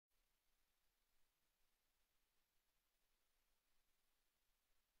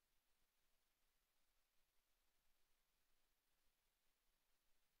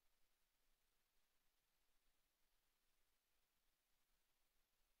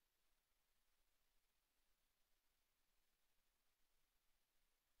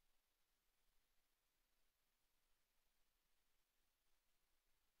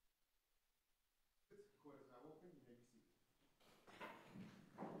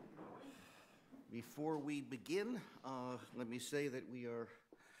Before we begin, let me say that we are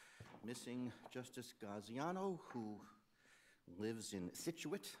missing Justice Gaziano, who lives in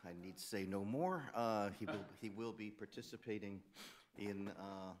Scituate. I need to say no more. He will be participating in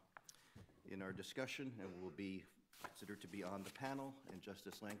our discussion and will be considered to be on the panel. And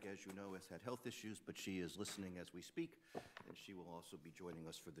Justice Lank, as you know, has had health issues, but she is listening as we speak, and she will also be joining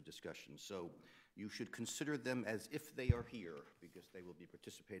us for the discussion. So you should consider them as if they are here, because they will be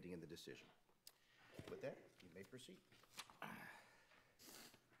participating in the decision. With that, you may proceed.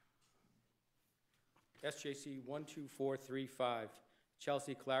 SJC-12435,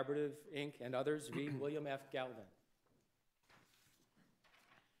 Chelsea Collaborative, Inc., and others, v. William F. Galvin.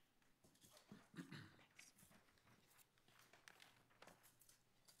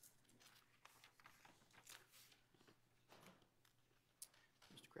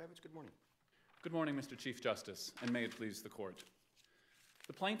 Mr. Kravitz, good morning. Good morning, Mr. Chief Justice, and may it please the Court.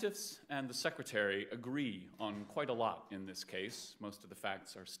 The plaintiffs and the Secretary agree on quite a lot in this case. Most of the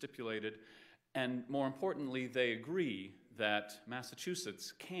facts are stipulated, and more importantly, they agree that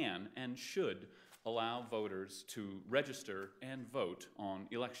Massachusetts can and should allow voters to register and vote on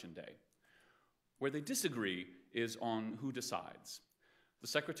Election Day. Where they disagree is on who decides. The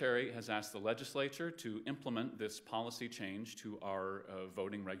Secretary has asked the legislature to implement this policy change to our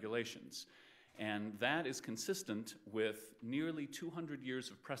voting regulations. And that is consistent with nearly 200 years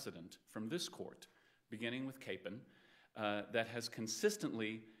of precedent from this court, beginning with Capon, that has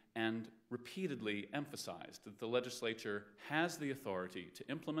consistently and repeatedly emphasized that the legislature has the authority to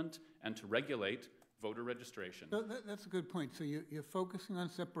implement and to regulate voter registration. So that's a good point. So you're focusing on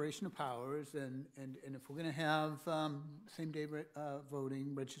separation of powers, and if we're going to have same-day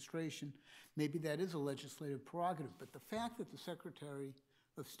voting registration, maybe that is a legislative prerogative. But the fact that the Secretary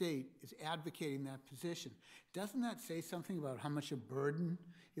of State is advocating that position, doesn't that say something about how much a burden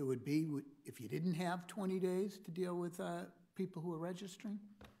it would be if you didn't have 20 days to deal with people who are registering?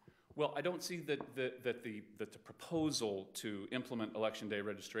 Well, I don't see that the proposal to implement Election Day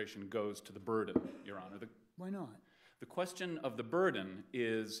registration goes to the burden, Your Honor. Why not? The question of the burden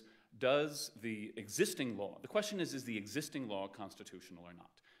is, does the existing law, the question is the existing law constitutional or not?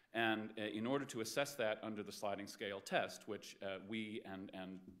 And in order to assess that under the sliding scale test, which we and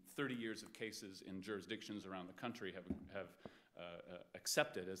 30 years of cases in jurisdictions around the country have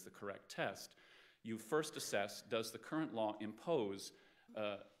accepted as the correct test, you first assess, does the current law impose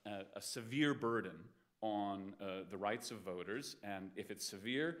a severe burden on the rights of voters? And if it's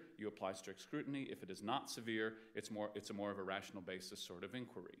severe, you apply strict scrutiny. If it is not severe, it's a more of a rational basis sort of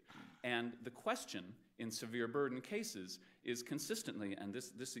inquiry. And the question in severe burden cases is consistently, and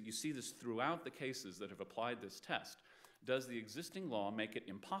you see this throughout the cases that have applied this test, does the existing law make it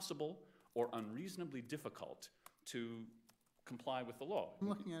impossible or unreasonably difficult to comply with the law? I'm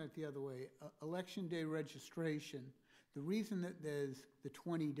looking at it the other way. Election Day registration, the reason that there's the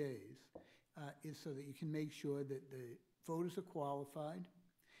 20 days is so that you can make sure that the voters are qualified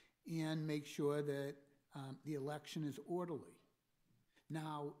and make sure that the election is orderly.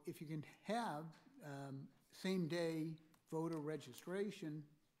 Now, if you can have same-day voter registration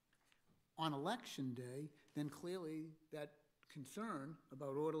on Election Day, then clearly that concern about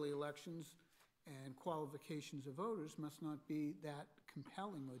orderly elections and qualifications of voters must not be that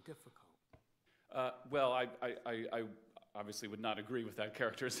compelling or difficult. Well, I obviously would not agree with that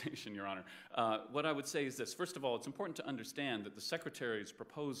characterization, Your Honor. What I would say is this. First of all, it's important to understand that the Secretary's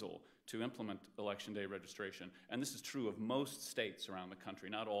proposal to implement Election Day registration, and this is true of most states around the country,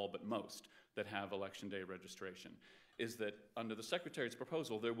 not all but most, that have Election Day registration, is that under the Secretary's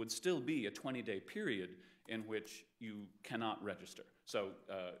proposal, there would still be a 20-day period in which you cannot register. So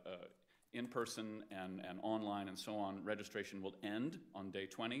in-person and online and so on, registration will end on day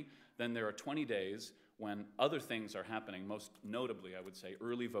 20. Then there are 20 days when other things are happening. Most notably, I would say,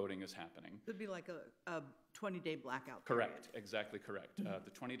 early voting is happening. It would be like a 20-day blackout period. Correct, exactly correct.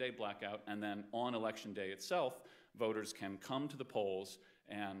 The 20-day blackout, and then on Election Day itself, voters can come to the polls,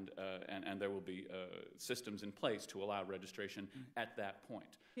 and there will be systems in place to allow registration at that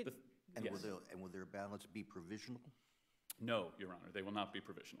point. Yes. Will their ballots be provisional? No, Your Honor, they will not be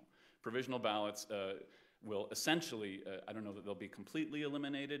provisional. Provisional ballots will essentially, I don't know that they'll be completely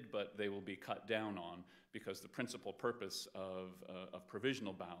eliminated, but they will be cut down on, because the principal purpose of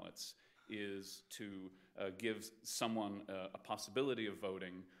provisional ballots is to give someone a possibility of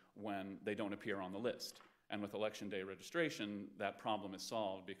voting when they don't appear on the list. And with Election Day registration, that problem is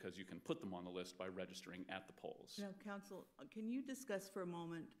solved because you can put them on the list by registering at the polls. Now, Counsel, can you discuss for a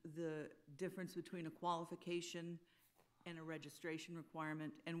moment the difference between a qualification and a registration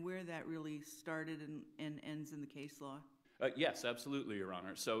requirement, and where that really started and ends in the case law? Yes, absolutely, Your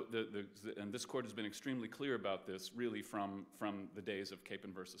Honor. So, and this court has been extremely clear about this, really, from the days of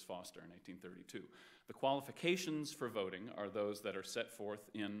Capon versus Foster in 1832. The qualifications for voting are those that are set forth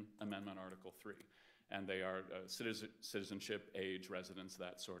in Amendment Article 3, and they are citizenship, age, residence,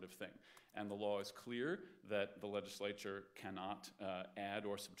 that sort of thing. And the law is clear that the legislature cannot add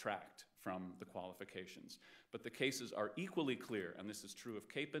or subtract from the qualifications. But the cases are equally clear, and this is true of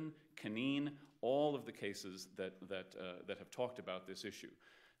Capon, Canine, all of the cases that have talked about this issue.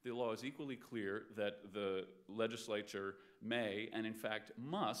 The law is equally clear that the legislature may, and in fact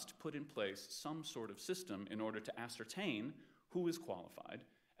must, put in place some sort of system in order to ascertain who is qualified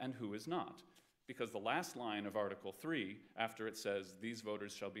and who is not. Because the last line of Article 3, after it says, these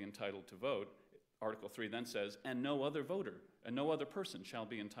voters shall be entitled to vote, Article 3 then says, and no other voter, and no other person shall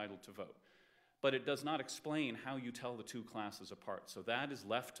be entitled to vote. But it does not explain how you tell the two classes apart. So that is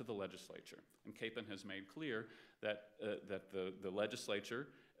left to the legislature. And Capon has made clear that, the legislature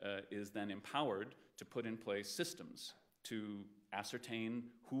is then empowered to put in place systems to ascertain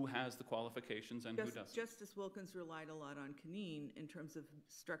who has the qualifications and who doesn't. Justice Wilkins relied a lot on Canine in terms of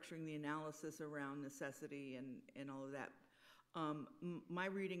structuring the analysis around necessity and all of that. My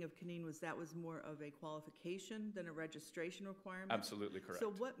reading of Canine was that was more of a qualification than a registration requirement. Absolutely correct. So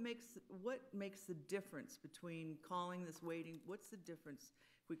what makes the difference between calling this waiting? What's the difference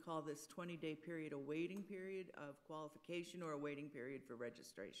if we call this 20-day period a waiting period of qualification or a waiting period for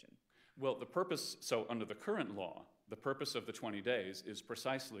registration? Well, the purpose, so under the current law, the purpose of the 20 days is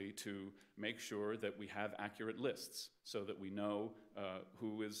precisely to make sure that we have accurate lists so that we know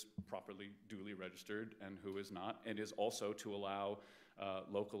who is properly duly registered and who is not. It is also to allow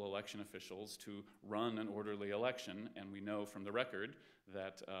local election officials to run an orderly election, and we know from the record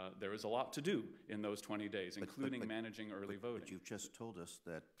that there is a lot to do in those 20 days, including managing early voting. But you've just told us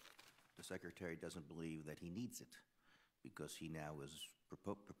that the Secretary doesn't believe that he needs it, because he now is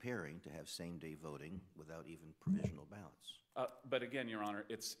preparing to have same-day voting without even provisional ballots. But again, Your Honor,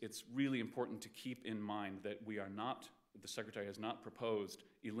 it's really important to keep in mind that we are not, the Secretary has not proposed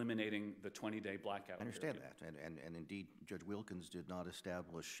eliminating the 20-day blackout. I understand period. that, and indeed, Judge Wilkins did not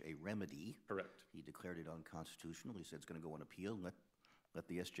establish a remedy. Correct. He declared it unconstitutional. He said it's going to go on appeal. Let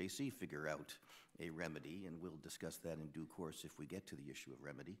the SJC figure out a remedy, and we'll discuss that in due course if we get to the issue of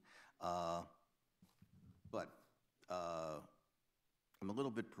remedy. But I'm a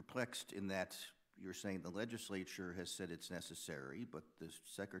little bit perplexed in that you're saying the legislature has said it's necessary, but the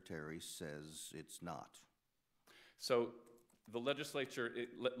Secretary says it's not. So the legislature,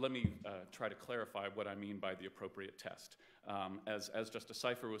 let me try to clarify what I mean by the appropriate test. As Justice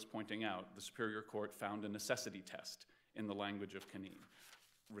Cipher was pointing out, the Superior Court found a necessity test in the language of Canine.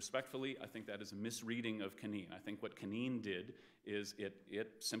 Respectfully, I think that is a misreading of Canine. I think what Canine did is it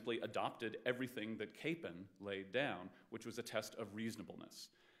simply adopted everything that Capon laid down, which was a test of reasonableness.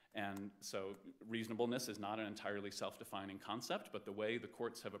 And so reasonableness is not an entirely self-defining concept, but the way the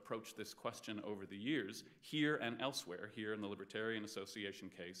courts have approached this question over the years, here and elsewhere, here in the Libertarian Association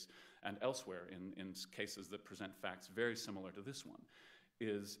case and elsewhere in cases that present facts very similar to this one,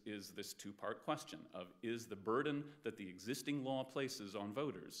 is this two-part question of, is the burden that the existing law places on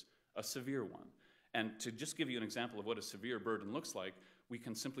voters a severe one? And to just give you an example of what a severe burden looks like, we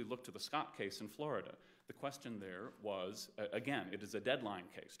can simply look to the Scott case in Florida. The question there was, again, it is a deadline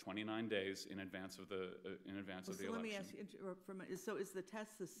case, 29 days in advance of the election. Let me ask you, so is the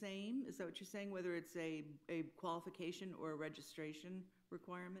test the same? Is that what you're saying, whether it's a qualification or a registration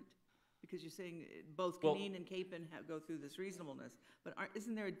requirement? Because you're saying both Canine and Capon go through this reasonableness, but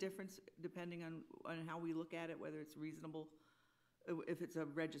isn't there a difference depending on how we look at it, whether it's reasonable, if it's a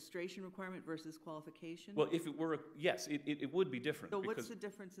registration requirement versus qualification? Well, if it were, yes, it would be different. So what's the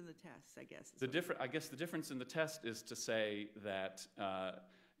difference in the test, I guess? I guess the difference in the test is to say that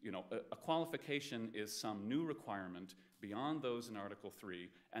a qualification is some new requirement beyond those in Article 3,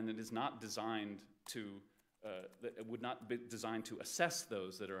 and it is not designed to it would not be designed to assess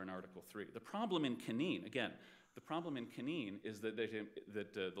those that are in Article 3. The problem in Canine, again, the problem in Canine is that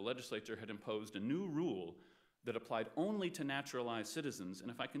the legislature had imposed a new rule that applied only to naturalized citizens. And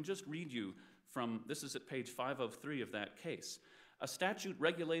if I can just read you from, this is at page 503 of that case, a statute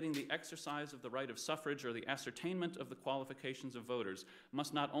regulating the exercise of the right of suffrage or the ascertainment of the qualifications of voters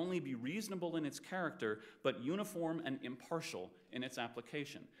must not only be reasonable in its character, but uniform and impartial in its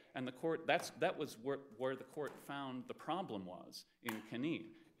application. And the court, that was where the court found the problem was in Canine.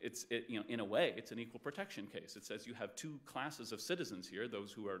 In a way, it's an equal protection case. It says you have two classes of citizens here,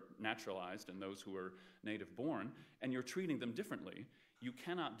 those who are naturalized and those who are native born, and you're treating them differently. You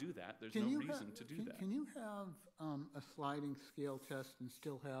cannot do that. There's no reason to do that. Can you have a sliding scale test and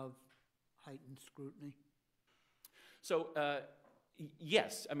still have heightened scrutiny? So,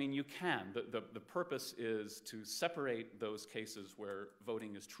 yes, I mean, you can. The purpose is to separate those cases where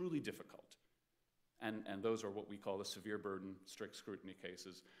voting is truly difficult, and those are what we call the severe burden, strict scrutiny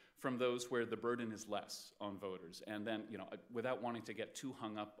cases, from those where the burden is less on voters. And then, you know, without wanting to get too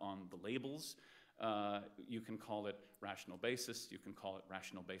hung up on the labels, you can call it rational basis, you can call it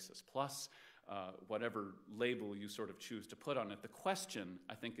rational basis plus, whatever label you sort of choose to put on it. The question,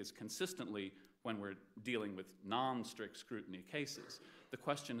 I think, is consistently, when we're dealing with non-strict scrutiny cases, the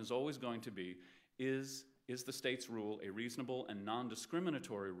question is always going to be, is the state's rule a reasonable and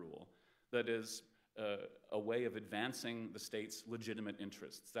non-discriminatory rule that is a way of advancing the state's legitimate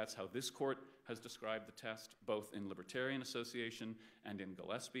interests? That's how this court has described the test, both in Libertarian Association and in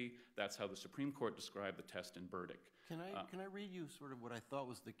Gillespie. That's how the Supreme Court described the test in Burdick. Can I read you sort of what I thought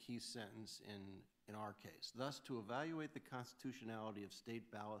was the key sentence in our case? Thus, to evaluate the constitutionality of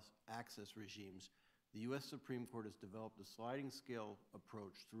state ballot access regimes, the U.S. Supreme Court has developed a sliding scale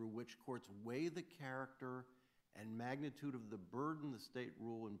approach through which courts weigh the character and magnitude of the burden the state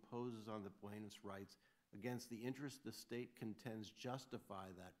rule imposes on the plaintiff's rights against the interest the state contends justify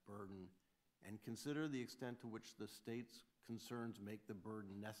that burden, and consider the extent to which the state's concerns make the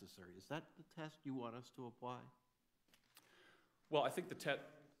burden necessary. Is that the test you want us to apply? Well, I think the test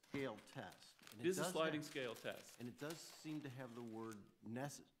Scale test. And it is a does sliding have- scale test. And it does seem to have the word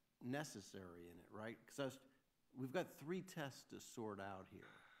necessary in it, right? Because we've got 3 tests to sort out here,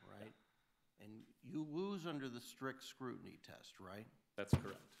 right? And you lose under the strict scrutiny test, right? That's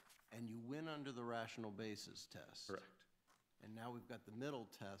correct. And you win under the rational basis test. Correct. And now we've got the middle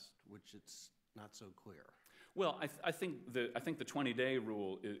test, which it's not so clear. Well, I think the 20-day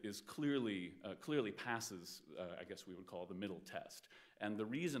rule is clearly passes, I guess we would call the middle test. And the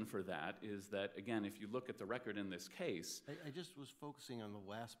reason for that is that, again, if you look at the record in this case, I just was focusing on the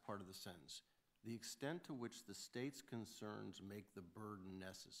last part of the sentence. The extent to which the state's concerns make the burden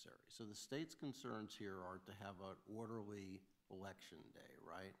necessary. So the state's concerns here are to have an orderly election day,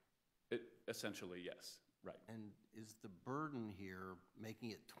 right? Essentially, yes, right. And is the burden here,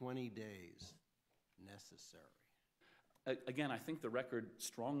 making it 20 days, necessary? Again, I think the record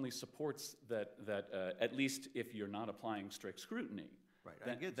strongly supports that at least if you're not applying strict scrutiny. Right.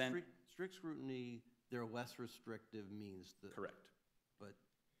 Then- I get then- strict scrutiny, they're less restrictive means that. Correct. But,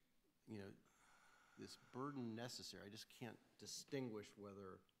 you know, this burden necessary, I just can't distinguish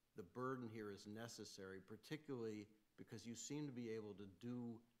whether the burden here is necessary, particularly because you seem to be able to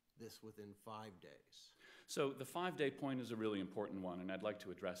do this within 5 days. So the 5-day point is a really important one, and I'd like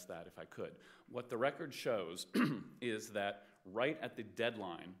to address that if I could. What the record shows is that right at the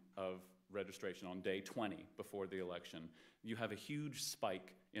deadline of registration on day 20 before the election, you have a huge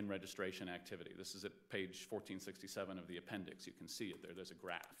spike in registration activity. This is at page 1467 of the appendix. You can see it there. There's a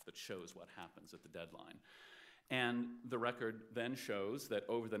graph that shows what happens at the deadline. And the record then shows that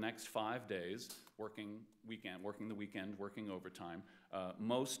over the next 5 days, working the weekend, working overtime,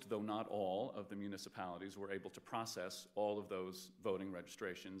 most, though not all, of the municipalities were able to process all of those voting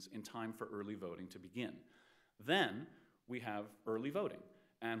registrations in time for early voting to begin. Then we have early voting.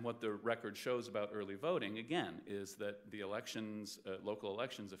 And what the record shows about early voting, again, is that the elections, local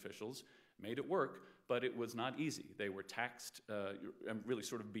elections officials made it work, but it was not easy. They were taxed really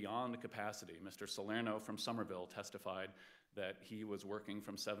sort of beyond capacity. Mr. Salerno from Somerville testified that he was working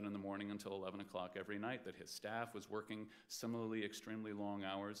from 7 in the morning until 11 o'clock every night, that his staff was working similarly extremely long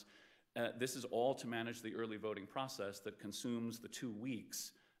hours. This is all to manage the early voting process that consumes the 2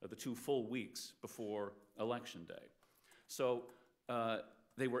 weeks, the 2 full weeks before Election Day. So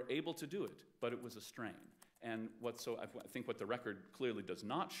they were able to do it, but it was a strain. And I think what the record clearly does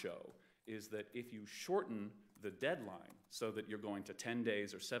not show is that if you shorten the deadline so that you're going to 10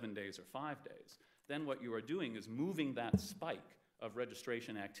 days or 7 days or 5 days, then what you are doing is moving that spike of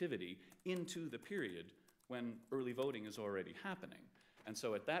registration activity into the period when early voting is already happening. And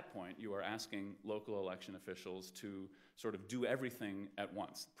so at that point, you are asking local election officials to sort of do everything at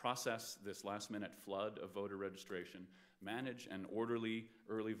once, process this last-minute flood of voter registration, manage an orderly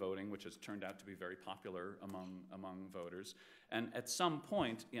early voting, which has turned out to be very popular among voters. And at some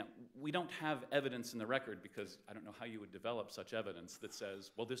point, we don't have evidence in the record, because I don't know how you would develop such evidence that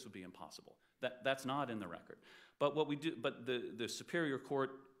says, well, this would be impossible. That's not in the record. But what we do, but the Superior Court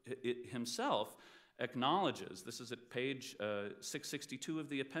himself acknowledges, this is at page 662 of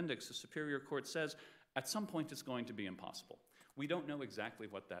the appendix, the Superior Court says, at some point it's going to be impossible. We don't know exactly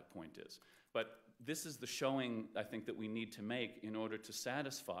what that point is. But this is the showing, I think, that we need to make in order to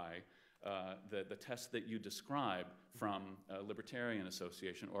satisfy the test that you describe from Libertarian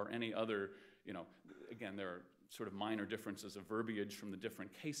Association or any other, again, there are sort of minor differences of verbiage from the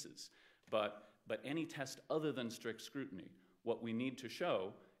different cases. But but any test other than strict scrutiny, what we need to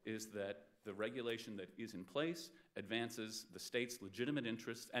show is that the regulation that is in place advances the state's legitimate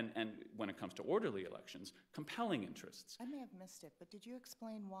interests, and when it comes to orderly elections, compelling interests. I may have missed it, but did you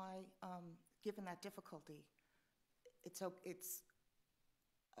explain why, given that difficulty, it's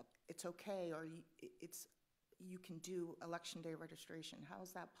okay, or you can do election day registration? How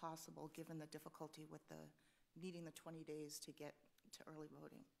is that possible, given the difficulty with needing the 20 days to get to early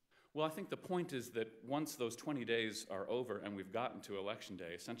voting? Well, I think the point is that once those 20 days are over and we've gotten to Election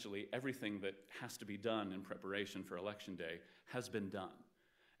Day, essentially everything that has to be done in preparation for Election Day has been done.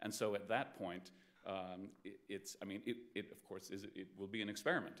 And so at that point, it of course, it will be an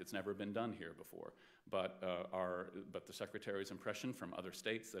experiment. It's never been done here before. But the Secretary's impression from other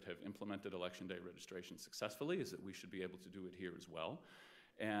states that have implemented Election Day registration successfully is that we should be able to do it here as well.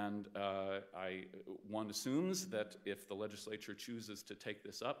 And one assumes that if the legislature chooses to take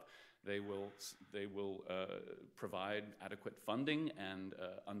this up, they will provide adequate funding and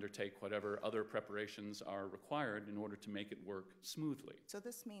undertake whatever other preparations are required in order to make it work smoothly. So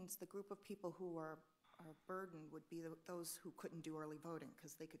this means the group of people who are burdened would be those who couldn't do early voting,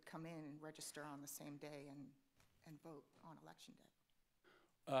 because they could come in and register on the same day and vote on Election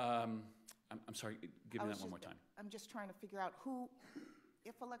Day. I'm sorry, give me that one more time. I'm just trying to figure out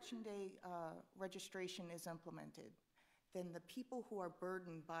if Election Day registration is implemented, then the people who are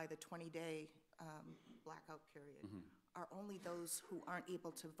burdened by the 20-day blackout period are only those who aren't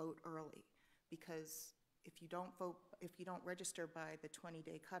able to vote early, because if you don't register by the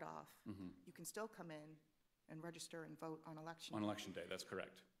 20-day cutoff, you can still come in and register and vote on Election Day. On Election Day, that's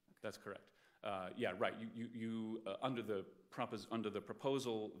correct. Okay. That's correct. Yeah, right. You under the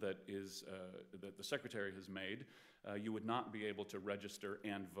proposal that the Secretary has made, you would not be able to register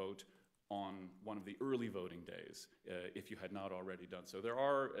and vote on one of the early voting days if you had not already done so.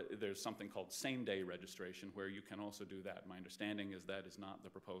 There's something called same-day registration where you can also do that. My understanding is that is not the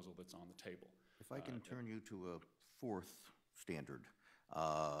proposal that's on the table. If I can turn you to a fourth standard,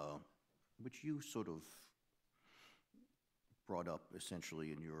 which you sort of brought up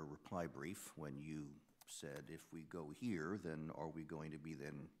essentially in your reply brief when you said, if we go here, then are we going to be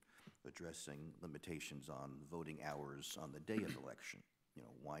then addressing limitations on voting hours on the day of election? You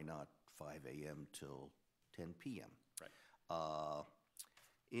know, why not 5 a.m. till 10 p.m.? Right.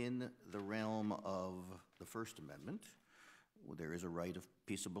 In the realm of the First Amendment, there is a right of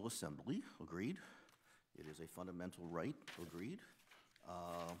peaceable assembly, agreed. It is a fundamental right, agreed.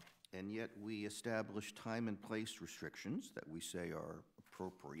 And yet we establish time and place restrictions that we say are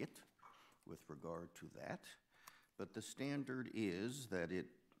appropriate with regard to that. But the standard is that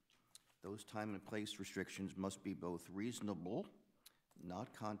those time and place restrictions must be both reasonable,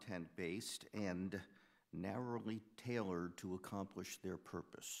 not content-based, and narrowly tailored to accomplish their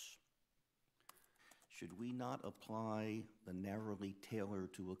purpose. Should we not apply the narrowly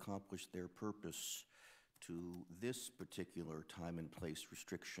tailored to accomplish their purpose to this particular time and place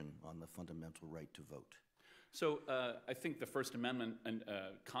restriction on the fundamental right to vote? So I think the First Amendment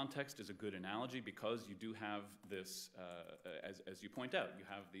context is a good analogy, because you do have this, as you point out, you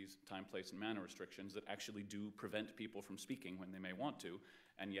have these time, place, and manner restrictions that actually do prevent people from speaking when they may want to,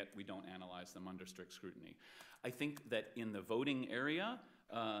 and yet we don't analyze them under strict scrutiny. I think that in the voting area,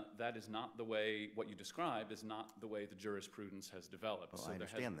 that is not the way, what you described is not the way the jurisprudence has developed. Well, so I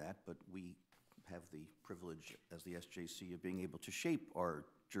understand that, but we have the privilege as the SJC of being able to shape our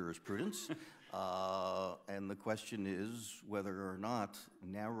jurisprudence. And the question is whether or not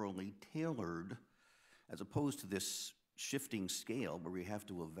narrowly tailored, as opposed to this shifting scale where we have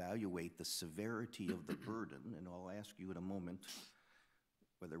to evaluate the severity of the burden, and I'll ask you in a moment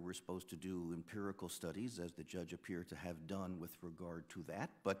whether we're supposed to do empirical studies, as the judge appeared to have done with regard to that,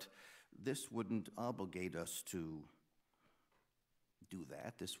 but this wouldn't obligate us to do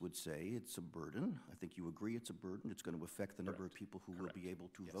that. This would say it's a burden. I think you agree it's a burden. It's going to affect the number of people who will be able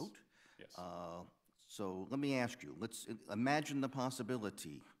to vote. Yes. So let me ask you, let's imagine the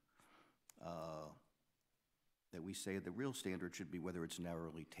possibility that we say the real standard should be whether it's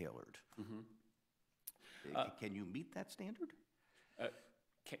narrowly tailored. Can you meet that standard?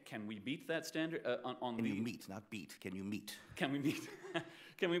 Can we beat that standard? Can you meet, not beat. Can you meet? Can we meet?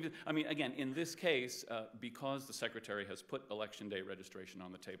 Can we? I mean, again, in this case, because the Secretary has put Election Day registration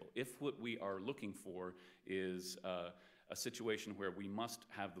on the table, if what we are looking for is a situation where we must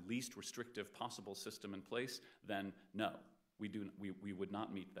have the least restrictive possible system in place, then no, we would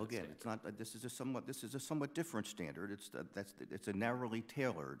not meet that Again, standard. it's not. This is a somewhat different standard. It's a narrowly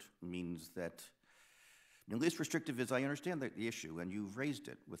tailored means that. Now, least restrictive is, I understand the issue, and you've raised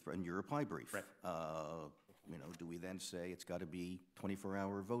it in your reply brief. Right. you know, do we then say it's got to be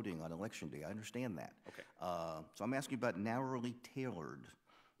 24-hour voting on Election Day? I understand that. Okay. So I'm asking about narrowly tailored.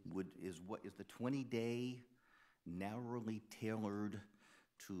 Is the 20-day narrowly tailored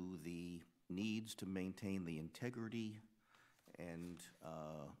to the needs to maintain the integrity and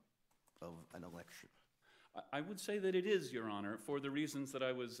of an election? I would say that it is, Your Honor, for the reasons that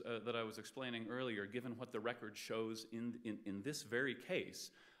I was explaining earlier, given what the record shows in this very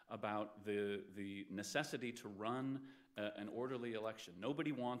case about the necessity to run an orderly election.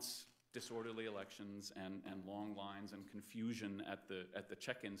 Nobody wants disorderly elections and long lines and confusion at the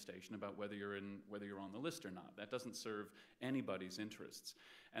check-in station about whether you're on the list or not. That doesn't serve anybody's interests.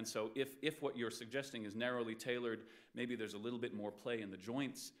 And so if what you're suggesting is narrowly tailored, maybe there's a little bit more play in the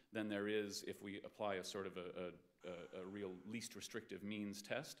joints than there is if we apply a sort of a real least restrictive means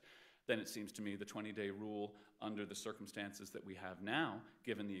test. Then it seems to me the 20-day rule, under the circumstances that we have now,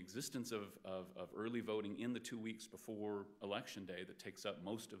 given the existence of early voting in the 2 weeks before Election Day that takes up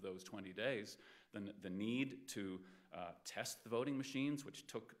most of those 20 days, then the need to test the voting machines, which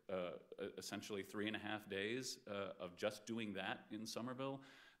took essentially 3.5 days of just doing that in Somerville,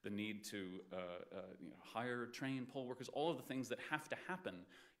 the need to hire, train poll workers, all of the things that have to happen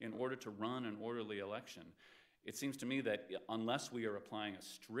in order to run an orderly election. It seems to me that unless we are applying a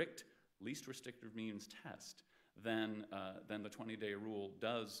strict least restrictive means test, then the 20-day rule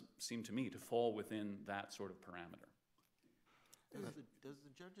does seem to me to fall within that sort of parameter. Does the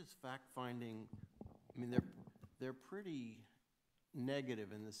judge's fact-finding, I mean, they're pretty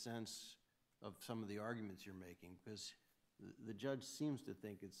negative in the sense of some of the arguments you're making, because the judge seems to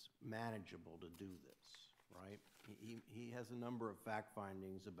think it's manageable to do this, right? He has a number of fact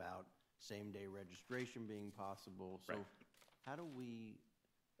findings about same-day registration being possible. So right. How do we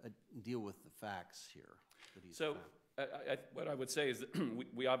deal with the facts here that he's So found? what I would say is that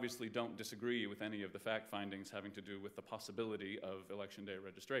we obviously don't disagree with any of the fact findings having to do with the possibility of Election Day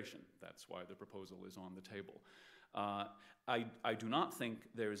registration. That's why the proposal is on the table. I do not think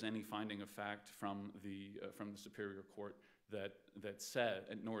there is any finding of fact from the Superior Court that said,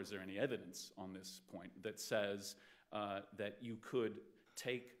 nor is there any evidence on this point, that says that you could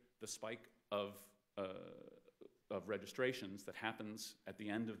take the spike of registrations that happens at the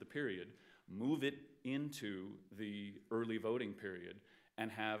end of the period, move it into the early voting period, and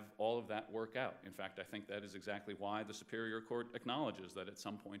have all of that work out. In fact, I think that is exactly why the Superior Court acknowledges that at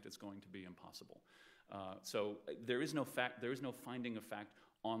some point it's going to be impossible. So there is no finding of fact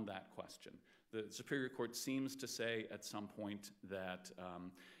on that question. The Superior Court seems to say at some point that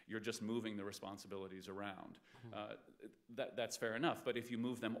you're just moving the responsibilities around. That's fair enough, but if you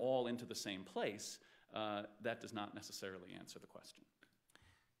move them all into the same place, that does not necessarily answer the question.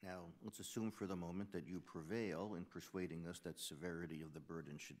 Now, let's assume for the moment that you prevail in persuading us that severity of the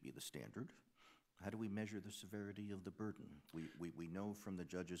burden should be the standard. How do we measure the severity of the burden? We know from the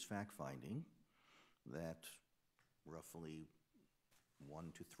judge's fact-finding that roughly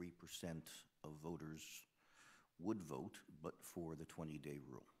 1 to 3% of voters would vote, but for the 20-day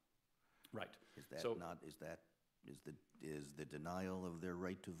rule. Right. Is the denial of their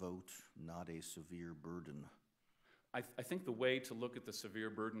right to vote not a severe burden? I think the way to look at the severe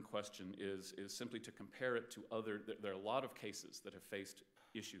burden question is simply to compare it to other. There are a lot of cases that have faced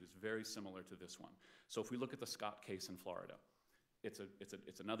issues very similar to this one. So if we look at the Scott case in Florida,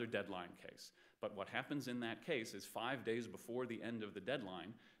 it's another deadline case. But what happens in that case is 5 days before the end of the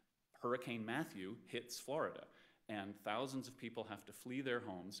deadline, Hurricane Matthew hits Florida, and thousands of people have to flee their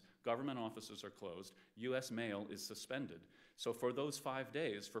homes. Government offices are closed. U.S. mail is suspended. So for those 5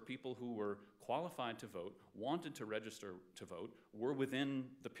 days, for people who were qualified to vote, wanted to register to vote, were within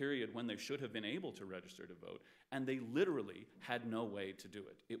the period when they should have been able to register to vote, and they literally had no way to do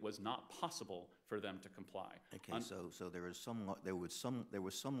it. It was not possible for them to comply. Okay, so there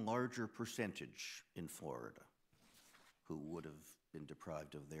was some larger percentage in Florida who would have been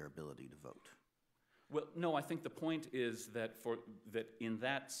deprived of their ability to vote. Well, no, I think the point is that in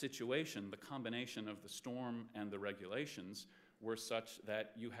that situation, the combination of the storm and the regulations were such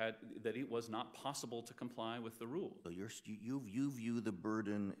that it was not possible to comply with the rule. So you view the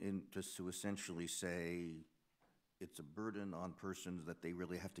burden just to essentially say it's a burden on persons that they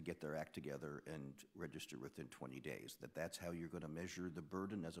really have to get their act together and register within 20 days. That's how you're going to measure the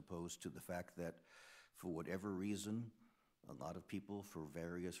burden, as opposed to the fact that for whatever reason, a lot of people, for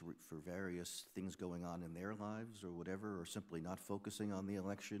various things going on in their lives or whatever, are simply not focusing on the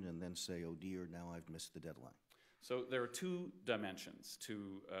election and then say, oh dear, now I've missed the deadline. So there are two dimensions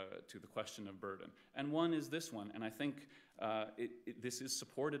to the question of burden, and one is this one, and I think this is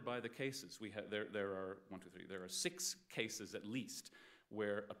supported by the cases. There are 6 cases at least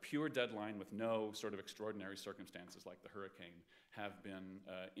where a pure deadline with no sort of extraordinary circumstances like the hurricane have been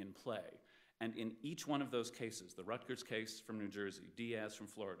in play. And in each one of those cases, the Rutgers case from New Jersey, Diaz from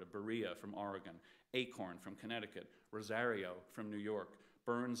Florida, Berea from Oregon, Acorn from Connecticut, Rosario from New York,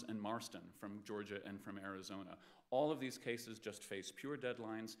 Burns and Marston from Georgia and from Arizona, all of these cases just face pure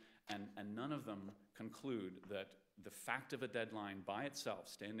deadlines, and none of them conclude that the fact of a deadline by itself,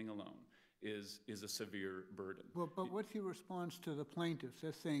 standing alone, is a severe burden. Well, but what's your response to the plaintiffs?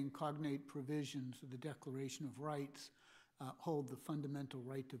 They're saying cognate provisions of the Declaration of Rights hold the fundamental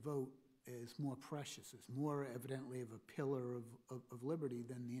right to vote as more precious, as more evidently of a pillar of liberty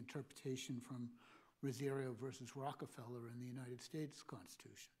than the interpretation from Rosario versus Rockefeller in the United States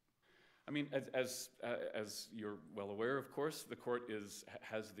Constitution. I mean, as you're well aware, of course, the court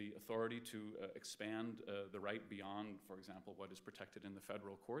has the authority to expand the right beyond, for example, what is protected in the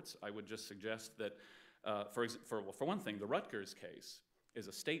federal courts. I would just suggest that, for one thing, the Rutgers case is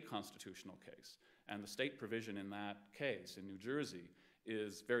a state constitutional case, and the state provision in that case in New Jersey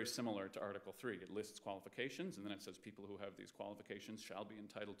is very similar to Article 3. It lists qualifications, and then it says people who have these qualifications shall be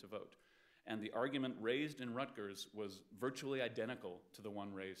entitled to vote. And the argument raised in Rutgers was virtually identical to the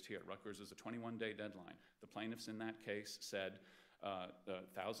one raised here. Rutgers is a 21-day deadline. The plaintiffs in that case said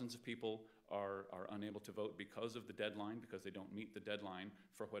thousands of people are unable to vote because of the deadline, because they don't meet the deadline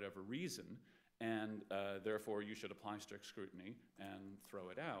for whatever reason, and therefore you should apply strict scrutiny and throw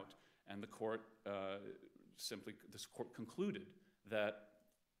it out. And the court this court concluded that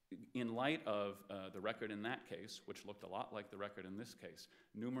in light of the record in that case, which looked a lot like the record in this case,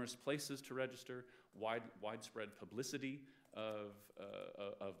 numerous places to register, widespread publicity of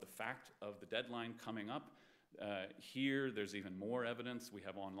the fact of the deadline coming up. Here, there's even more evidence. We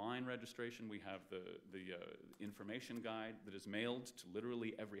have online registration. We have the information guide that is mailed to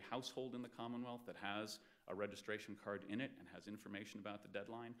literally every household in the Commonwealth that has a registration card in it and has information about the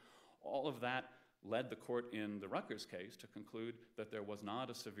deadline. All of that led the court in the Rutgers case to conclude that there was not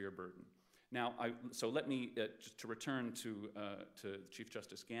a severe burden. Now, so let me, just to return to Chief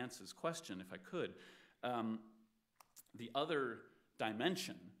Justice Gantz's question, if I could. The other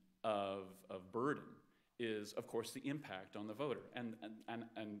dimension of burden is, of course, the impact on the voter, and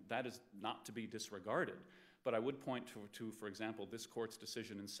that is not to be disregarded. But I would point to, for example, this court's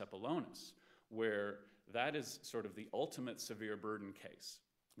decision in Cepalonis, where that is sort of the ultimate severe burden case,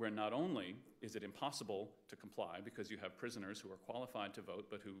 where not only is it impossible to comply because you have prisoners who are qualified to vote,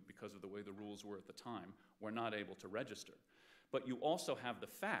 but who, because of the way the rules were at the time, were not able to register, but you also have the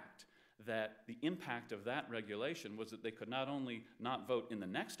fact that the impact of that regulation was that they could not only not vote in the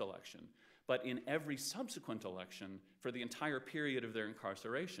next election, but in every subsequent election for the entire period of their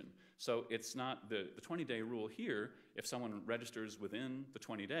incarceration. So it's not the 20-day rule here. If someone registers within the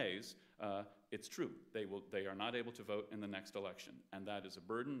 20 days, it's true. They are not able to vote in the next election, and that is a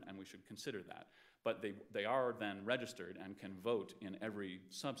burden, and we should consider that. But they are then registered and can vote in every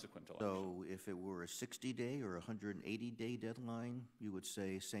subsequent election. So if it were a 60-day or 180-day deadline, you would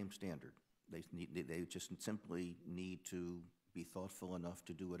say same standard. They just simply need to be thoughtful enough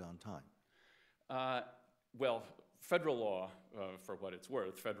to do it on time. Well, federal law, for what it's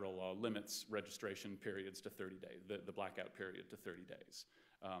worth, federal law limits registration periods to 30 days, the blackout period to 30 days.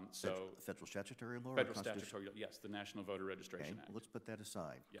 Federal statutory law? Federal statutory, yes, the National Voter Registration Act. Let's put that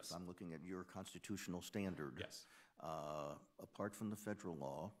aside. Yes. I'm looking at your constitutional standard. Yes. Apart from the federal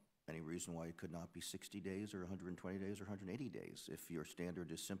law, any reason why it could not be 60 days or 120 days or 180 days? If your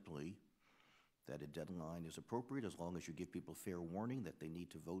standard is simply that a deadline is appropriate, as long as you give people fair warning that they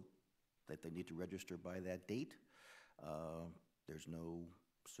need to vote, that they need to register by that date, there's no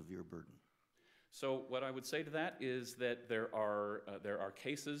severe burden. So what I would say to that is that there are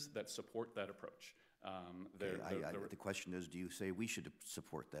cases that support that approach. The question is, do you say we should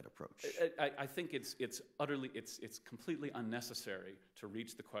support that approach? I think it's completely unnecessary to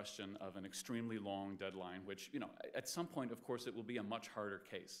reach the question of an extremely long deadline, which, you know, at some point, of course, it will be a much harder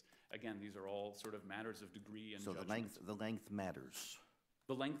case. Again, these are all sort of matters of degree and judgment. So the length matters.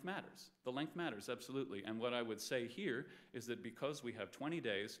 The length matters. The length matters, absolutely. And what I would say here is that because we have 20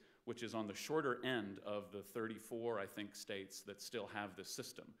 days, which is on the shorter end of the 34, I think, states that still have this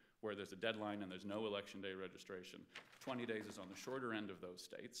system, where there's a deadline and there's no election day registration. 20 days is on the shorter end of those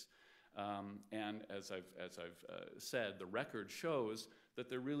states. And as I've said, the record shows that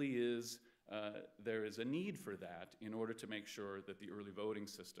there really is there is a need for that in order to make sure that the early voting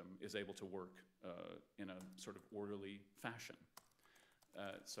system is able to work in a sort of orderly fashion.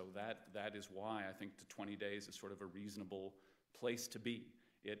 So that is why I think the 20 days is sort of a reasonable place to be.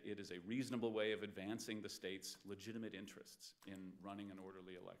 It is a reasonable way of advancing the state's legitimate interests in running an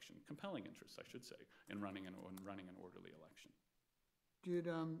orderly election, compelling interests, I should say, in running an orderly election. Did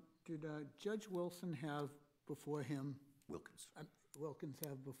Judge Wilson have before him, Wilkins.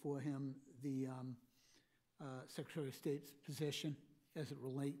 have before him the Secretary of State's position as it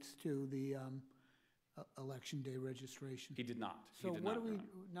relates to the Election Day registration? He did not. He So did what not, do we, Your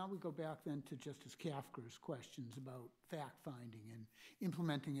Honor. now we go back then to Justice Kafker's questions about fact-finding and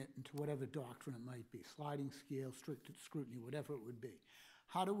implementing it into whatever doctrine it might be, sliding scale, strict scrutiny, whatever it would be.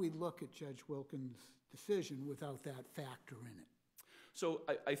 How do we look at Judge Wilkins' decision without that factor in it? So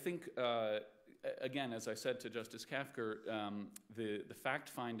I think, again, as I said to Justice Kafker, the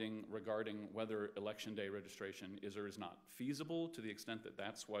fact-finding regarding whether Election Day registration is or is not feasible, to the extent that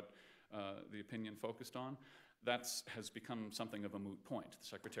that's what the opinion focused on, has become something of a moot point. The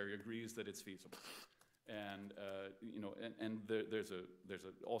Secretary agrees that it's feasible. And, there's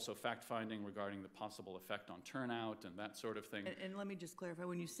also fact-finding regarding the possible effect on turnout and that sort of thing. And let me just clarify,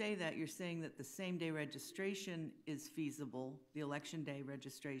 when you say that, you're saying that the same-day registration is feasible, the Election Day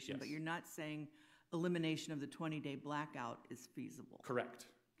registration, but Yes. you're not saying elimination of the 20-day blackout is feasible? Correct.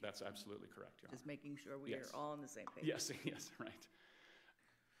 That's absolutely correct, Your Honor. Just making sure we Yes. are all on the same page. Yes, yes, right.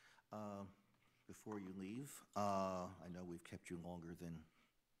 Before you leave, I know we've kept you longer than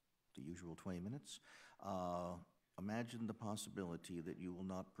the usual 20 minutes. Imagine the possibility that you will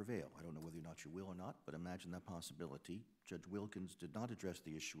not prevail. I don't know whether or not you will or not, but imagine that possibility. Judge Wilkins did not address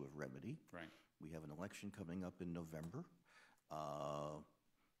the issue of remedy. Right. We have an election coming up in November.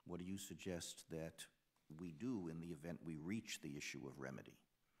 What do you suggest that we do in the event we reach the issue of remedy?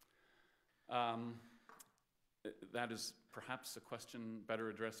 That is perhaps a question better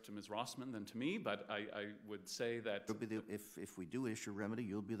addressed to Ms. Rossman than to me, but I would say that... If we do issue remedy,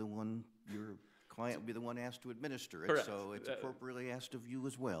 you'll be the one, your client will be the one asked to administer it. Correct. So it's appropriately asked of you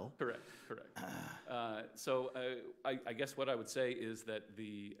as well. Correct, correct. I guess what I would say is that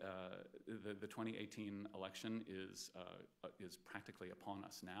the 2018 election is practically upon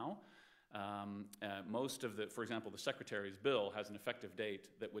us now. Most of for example, the Secretary's bill has an effective date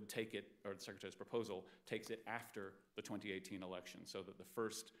that would take it, or the Secretary's proposal takes it after the 2018 election, so that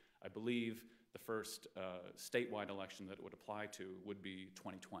I believe the first statewide election that it would apply to would be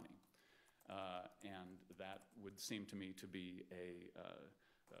 2020. And that would seem to me to be a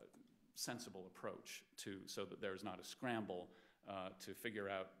sensible approach so that there's not a scramble to figure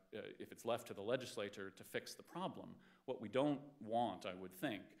out if it's left to the legislature to fix the problem. What we don't want, I would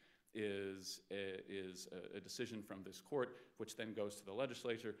think, is a decision from this court, which then goes to the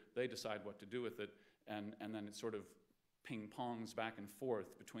legislature. They decide what to do with it, and then it sort of ping-pongs back and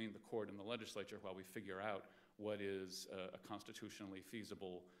forth between the court and the legislature while we figure out what is a constitutionally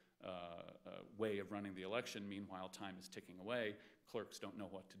feasible way of running the election. Meanwhile, time is ticking away. Clerks don't know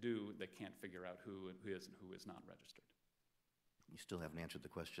what to do. They can't figure out who is and who is not registered. You still haven't answered the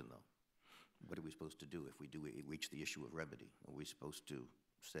question, though. What are we supposed to do if we do reach the issue of remedy? Are we supposed to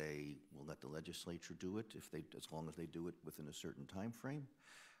say we'll let the legislature do it as long as they do it within a certain time frame?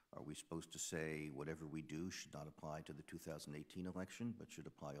 Are we supposed to say whatever we do should not apply to the 2018 election, but should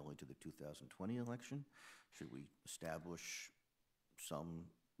apply only to the 2020 election? Should we establish some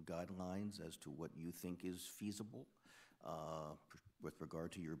guidelines as to what you think is feasible with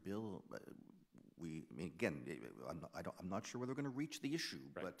regard to your bill? I'm not sure whether we're going to reach the issue,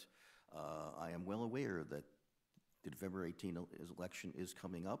 right. But I am well aware that the November 18 election is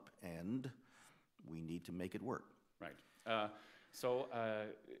coming up, and we need to make it work. Right. So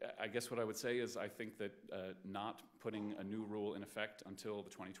I guess what I would say is I think that not putting a new rule in effect until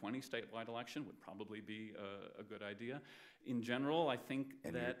the 2020 statewide election would probably be a good idea. In general, I think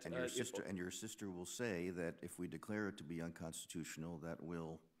Your sister will say that if we declare it to be unconstitutional, that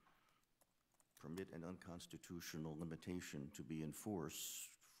will permit an unconstitutional limitation to be enforced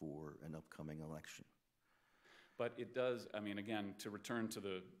for an upcoming election. But it does, I mean, again, to return to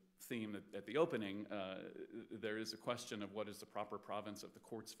the theme at the opening, there is a question of what is the proper province of the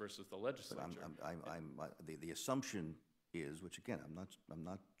courts versus the legislature. But the assumption is, which again, I'm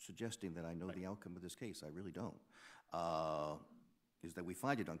not suggesting that I know the outcome of this case. I really don't. Is that we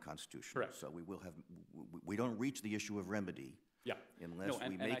find it unconstitutional. Correct. So we don't reach the issue of remedy. Yeah. Unless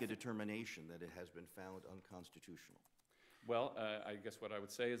we make a determination that it has been found unconstitutional. Well, I guess what I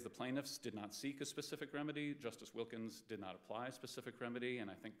would say is the plaintiffs did not seek a specific remedy. Justice Wilkins did not apply a specific remedy,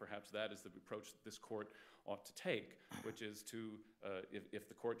 and I think perhaps that is the approach that this court ought to take, which is to, if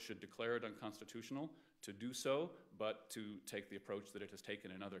the court should declare it unconstitutional, to do so, but to take the approach that it has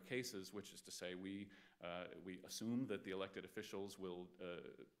taken in other cases, which is to say we assume that the elected officials will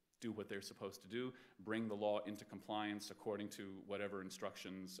do what they're supposed to do, bring the law into compliance according to whatever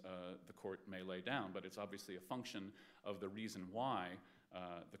instructions the court may lay down. But it's obviously a function of the reason why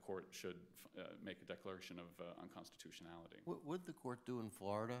the court should make a declaration of unconstitutionality. What would the court do in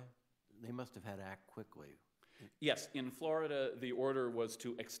Florida? They must have had to act quickly. Yes, in Florida, the order was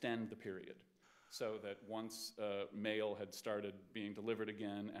to extend the period so that once mail had started being delivered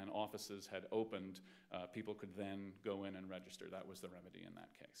again and offices had opened, people could then go in and register. That was the remedy in that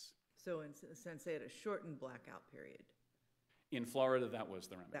case. So in a sense, they had a shortened blackout period. In Florida, that was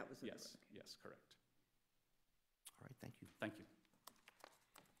the remedy. That was the yes, remedy. yes, correct. All right, thank you. Thank you.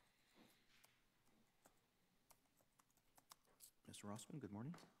 Ms. Rossman, good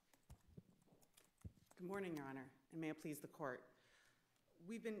morning. Good morning, Your Honor, and may it please the court.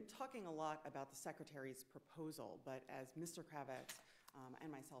 We've been talking a lot about the Secretary's proposal, but as Mr. Kravitz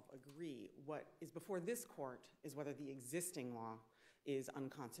and myself agree, what is before this court is whether the existing law is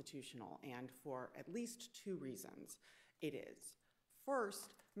unconstitutional, and for at least two reasons it is.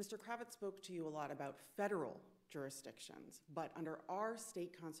 First, Mr. Kravitz spoke to you a lot about federal jurisdictions, but under our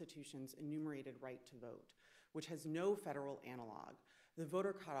state constitution's enumerated right to vote, which has no federal analog, the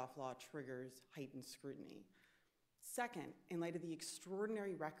voter cutoff law triggers heightened scrutiny. Second, in light of the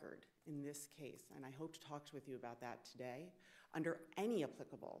extraordinary record in this case, and I hope to talk with you about that today, under any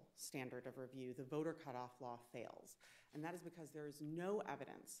applicable standard of review, the voter cutoff law fails. And that is because there is no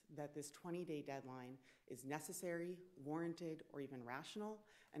evidence that this 20-day deadline is necessary, warranted, or even rational,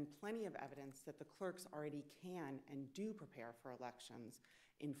 and plenty of evidence that the clerks already can and do prepare for elections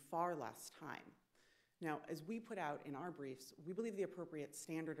in far less time. Now, as we put out in our briefs, we believe the appropriate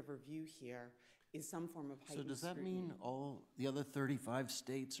standard of review here is some form of heightened So does that scrutiny. mean all the other 35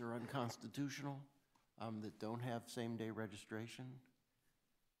 states are unconstitutional that don't have same-day registration?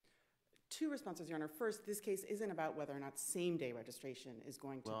 Two responses, Your Honor. First, this case isn't about whether or not same-day registration is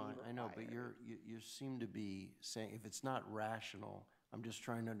going to be required. I know, but you seem to be saying if it's not rational, I'm just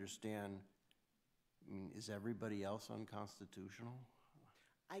trying to understand, I mean, is everybody else unconstitutional?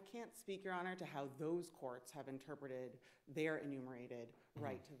 I can't speak, Your Honor, to how those courts have interpreted their enumerated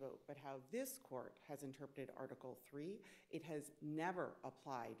right to vote, but how this court has interpreted Article 3, it has never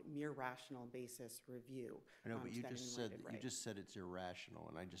applied mere rational basis review. I know, but to you that just said enumerated right. you just said it's irrational,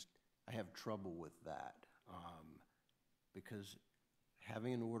 and I have trouble with that because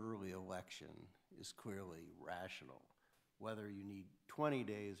having an orderly election is clearly rational. Whether you need 20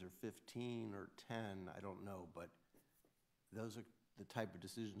 days or 15 or 10, I don't know, but those are the type of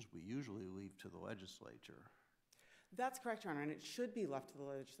decisions we usually leave to the legislature. That's correct, Your Honor, and it should be left to the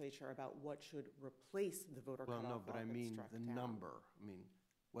legislature about what should replace the voter cutoff law. Well, no, but I that's mean struck the down. number. I mean,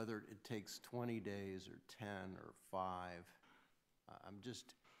 whether it takes 20 days or 10 or 5.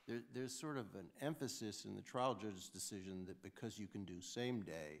 There's sort of an emphasis in the trial judge's decision that because you can do same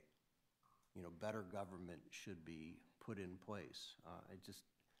day, better government should be put in place.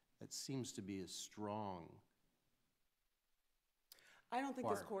 That seems to be a strong. I don't think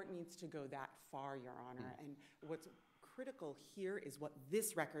this court needs to go that far, Your Honor. And what's critical here is what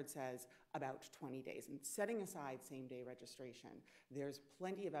this record says about 20 days. And setting aside same-day registration, there's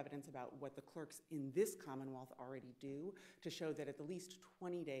plenty of evidence about what the clerks in this Commonwealth already do to show that at least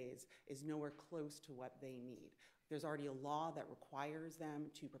 20 days is nowhere close to what they need. There's already a law that requires them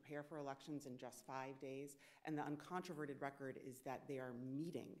to prepare for elections in just 5 days, and the uncontroverted record is that they are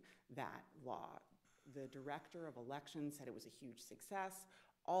meeting that law. The director of elections said it was a huge success.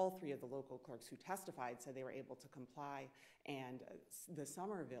 All three of the local clerks who testified said they were able to comply. And the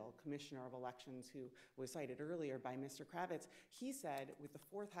Somerville commissioner of elections, who was cited earlier by Mr. Kravitz, he said with the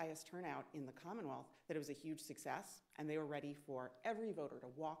 4th highest turnout in the Commonwealth that it was a huge success, and they were ready for every voter to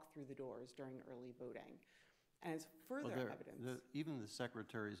walk through the doors during early voting. And as further evidence. Even the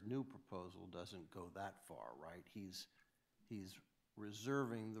secretary's new proposal doesn't go that far, right? He's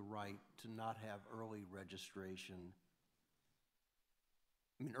reserving the right to not have early registration,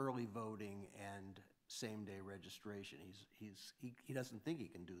 early voting and same-day registration. He doesn't think he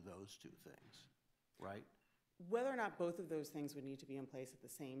can do those two things, right? Whether or not both of those things would need to be in place at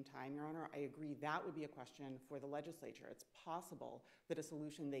the same time, Your Honor, I agree that would be a question for the legislature. It's possible that a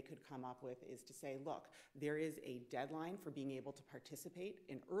solution they could come up with is to say, look, there is a deadline for being able to participate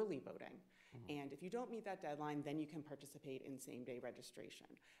in early voting. And if you don't meet that deadline, then you can participate in same-day registration.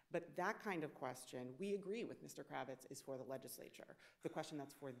 But that kind of question, we agree with Mr. Kravitz, is for the legislature. The question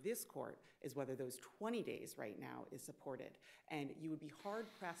that's for this court is whether those 20 days right now is supported. And you would be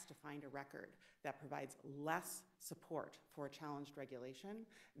hard-pressed to find a record that provides less less support for a challenged regulation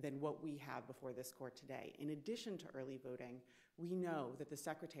than what we have before this court today. In addition to early voting, we know that the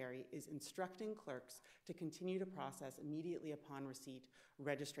Secretary is instructing clerks to continue to process immediately upon receipt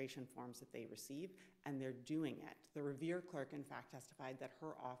registration forms that they receive, and they're doing it. The Revere clerk, in fact, testified that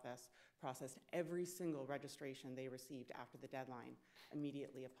her office processed every single registration they received after the deadline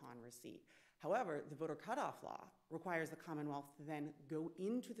immediately upon receipt. However, the voter cutoff law requires the Commonwealth to then go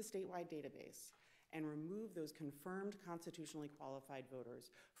into the statewide database and remove those confirmed constitutionally qualified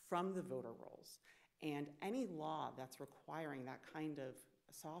voters from the voter rolls. And any law that's requiring that kind of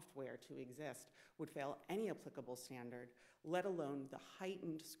software to exist would fail any applicable standard, let alone the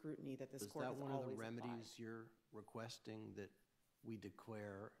heightened scrutiny that this court has always applied. Is that one of the remedies you're requesting, that we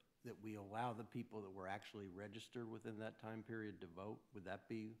declare that we allow the people that were actually registered within that time period to vote? Would that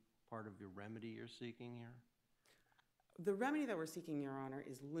be part of your remedy you're seeking here? The remedy that we're seeking, Your Honor,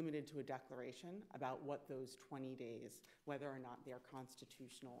 is limited to a declaration about what those 20 days, whether or not they're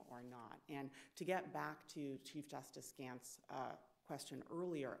constitutional or not. And to get back to Chief Justice Gantz's question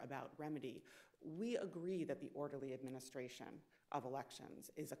earlier about remedy, we agree that the orderly administration of elections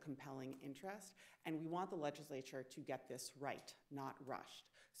is a compelling interest, and we want the legislature to get this right, not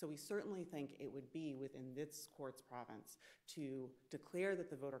rushed. So we certainly think it would be within this court's province to declare that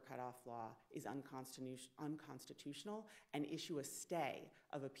the voter cutoff law is unconstitutional and issue a stay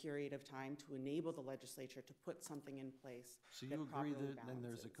of a period of time to enable the legislature to put something in place. So you agree that then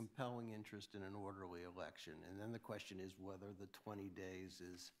there's a compelling interest in an orderly election, and then the question is whether the 20 days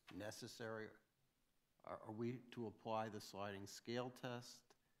is necessary. Are we to apply the sliding scale test,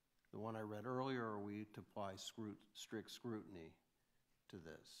 the one I read earlier, or are we to apply strict scrutiny to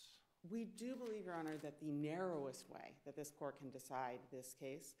this? We do believe, Your Honor, that the narrowest way that this court can decide this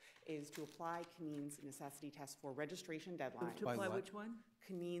case is to apply Kineen's necessity test for registration deadlines. To apply which one?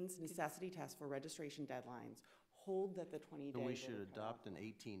 Kineen's necessity test for registration deadlines. Hold that the 20-day. So we should adopt an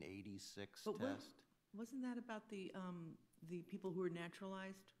 1886 But test? Wasn't that about the people who were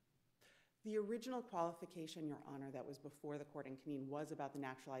naturalized? The original qualification, Your Honor, that was before the court in Kineen was about the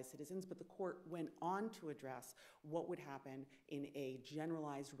naturalized citizens, but the court went on to address what would happen in a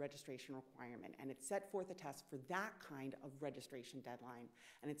generalized registration requirement. And it set forth a test for that kind of registration deadline.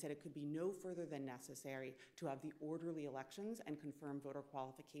 And it said it could be no further than necessary to have the orderly elections and confirm voter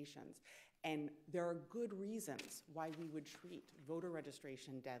qualifications. And there are good reasons why we would treat voter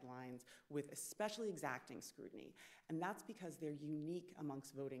registration deadlines with especially exacting scrutiny. And that's because they're unique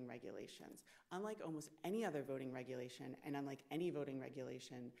amongst voting regulations. Unlike almost any other voting regulation, and unlike any voting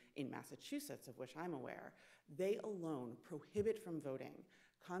regulation in Massachusetts, of which I'm aware, they alone prohibit from voting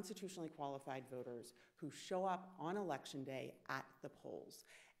constitutionally qualified voters who show up on election day at the polls.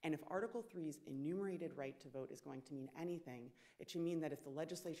 And if Article 3's enumerated right to vote is going to mean anything, it should mean that if the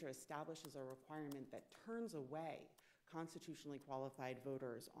legislature establishes a requirement that turns away constitutionally qualified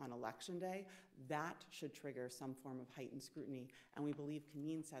voters on election day, that should trigger some form of heightened scrutiny. And we believe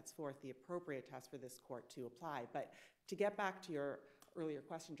Kineen sets forth the appropriate test for this court to apply. But to get back to your earlier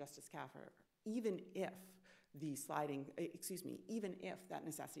question, Justice Caffer, even if even if that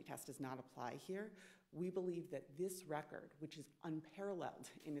necessity test does not apply here, we believe that this record, which is unparalleled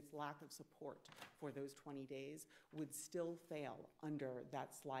in its lack of support for those 20 days, would still fail under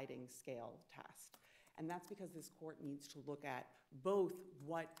that sliding scale test. And that's because this court needs to look at both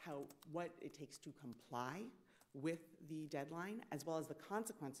what it takes to comply with the deadline, as well as the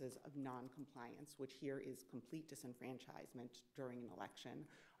consequences of non-compliance, which here is complete disenfranchisement during an election,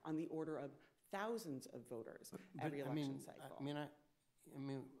 on the order of thousands of voters every election cycle. I mean,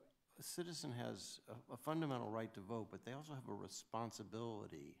 a citizen has a fundamental right to vote, but they also have a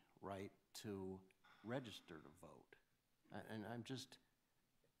responsibility, right, to register to vote. And I'm just,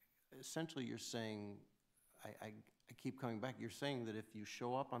 essentially you're saying, I keep coming back, you're saying that if you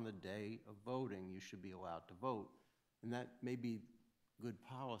show up on the day of voting, you should be allowed to vote. And that may be good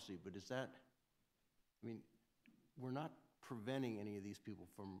policy, but is that, I mean, we're not preventing any of these people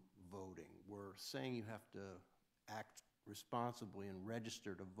from voting. We're saying you have to act responsibly and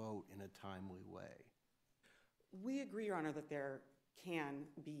register to vote in a timely way. We agree, Your Honor, that there can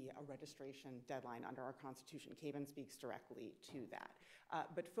be a registration deadline under our Constitution. Cabin speaks directly to that.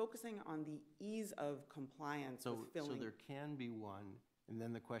 But focusing on the ease of compliance with filling... So there can be one, and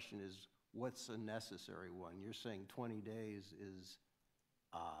then the question is, what's a necessary one? You're saying 20 days is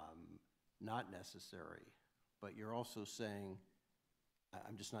not necessary, but you're also saying,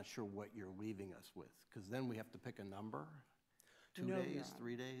 I'm just not sure what you're leaving us with, because then we have to pick a number? 2 days,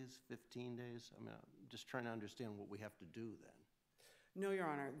 3 days, 15 days? I mean, I'm just trying to understand what we have to do then. No, Your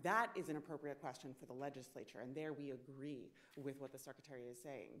Honor, that is an appropriate question for the legislature, and there we agree with what the Secretary is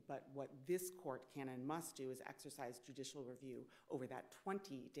saying. But what this court can and must do is exercise judicial review over that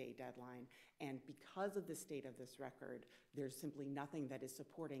 20-day deadline. And because of the state of this record, there's simply nothing that is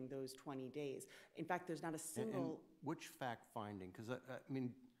supporting those 20 days. In fact, there's not a single... And which fact-finding? Because, I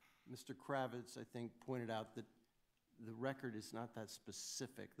mean, Mr. Kravitz, I think, pointed out that the record is not that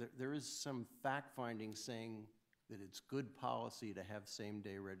specific. There is some fact-finding saying that it's good policy to have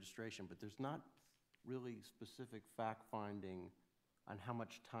same-day registration, but there's not really specific fact-finding on how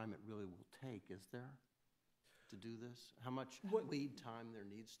much time it really will take, is there, to do this? How much lead time there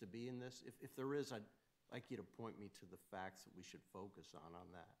needs to be in this? If there is, I'd like you to point me to the facts that we should focus on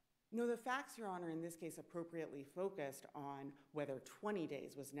that. No, the facts, Your Honor, in this case appropriately focused on whether 20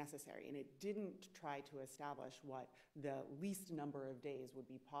 days was necessary, and it didn't try to establish what the least number of days would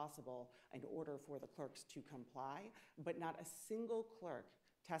be possible in order for the clerks to comply, but not a single clerk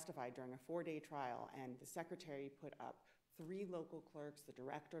testified during a 4-day trial, and the Secretary put up 3 local clerks, the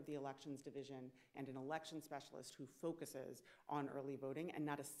director of the elections division, and an election specialist who focuses on early voting, and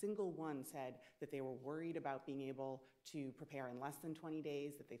not a single one said that they were worried about being able to prepare in less than 20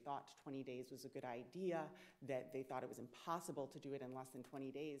 days, that they thought 20 days was a good idea, that they thought it was impossible to do it in less than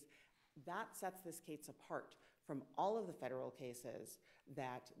 20 days. That sets this case apart from all of the federal cases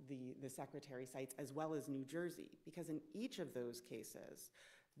that the Secretary cites, as well as New Jersey, because in each of those cases,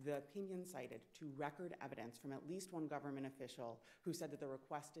 the opinion cited to record evidence from at least one government official who said that the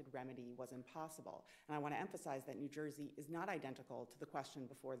requested remedy was impossible. And I want to emphasize that New Jersey is not identical to the question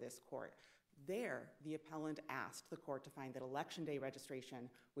before this court. There, the appellant asked the court to find that Election Day registration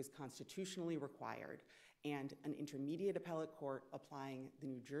was constitutionally required, and an intermediate appellate court applying the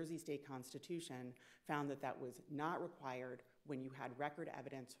New Jersey state constitution found that that was not required when you had record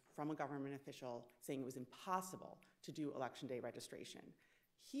evidence from a government official saying it was impossible to do Election Day registration.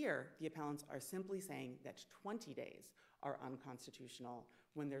 Here, the appellants are simply saying that 20 days are unconstitutional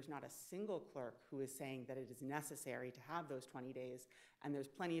when there's not a single clerk who is saying that it is necessary to have those 20 days, and there's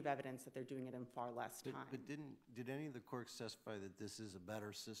plenty of evidence that they're doing it in far less time. But did any of the clerks testify that this is a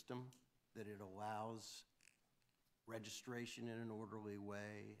better system, that it allows registration in an orderly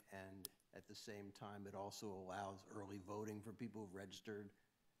way, and at the same time it also allows early voting for people who've registered?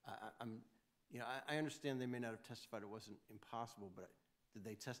 I understand they may not have testified it wasn't impossible, but did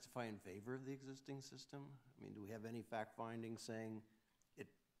they testify in favor of the existing system? I mean, do we have any fact findings saying it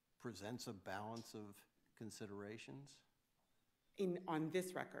presents a balance of considerations? On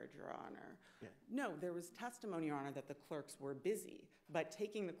this record, Your Honor. Yeah. No, there was testimony, Your Honor, that the clerks were busy, but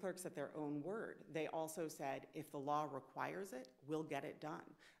taking the clerks at their own word, they also said, if the law requires it, we'll get it done.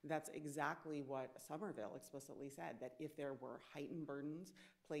 That's exactly what Somerville explicitly said, that if there were heightened burdens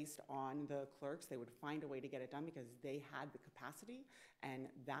placed on the clerks, they would find a way to get it done because they had the capacity, and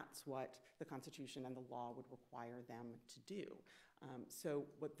that's what the Constitution and the law would require them to do. So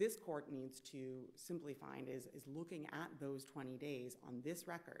what this court needs to simply find is looking at those 20 days on this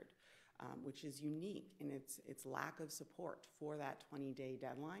record, which is unique in its lack of support for that 20-day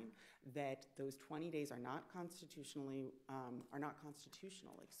deadline, that those 20 days are not constitutional,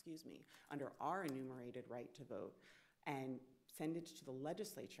 under our enumerated right to vote, and send it to the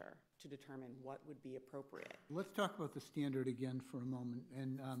legislature to determine what would be appropriate. Let's talk about the standard again for a moment,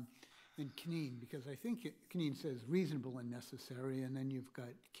 and Kneen, because I think Kneen says reasonable and necessary, and then you've got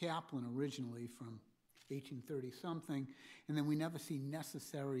Kaplan originally from 1830-something, and then we never see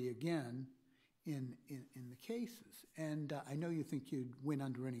necessary again in the cases. And I know you think you'd win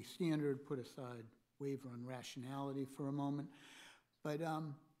under any standard, put aside waiver on rationality for a moment, but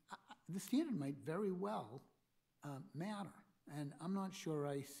the standard might very well matter. And I'm not sure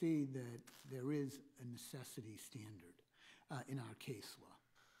I see that there is a necessity standard in our case law.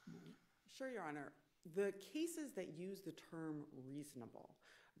 Sure, Your Honor. The cases that use the term reasonable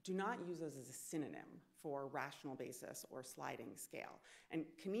do not use those as a synonym for rational basis or sliding scale. And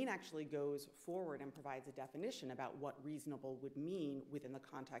Kneen actually goes forward and provides a definition about what reasonable would mean within the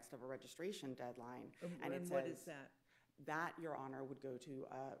context of a registration deadline. And it what says is that? That, Your Honor, would go to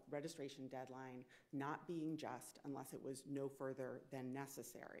a registration deadline not being just unless it was no further than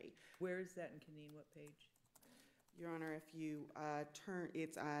necessary. Where is that in Kneen? What page? Your Honor, if you turn,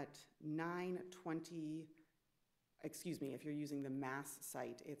 it's at 920, excuse me, if you're using the Mass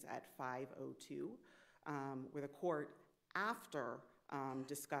site, it's at 502, where the court, after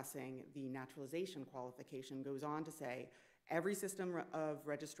discussing the naturalization qualification, goes on to say, every system of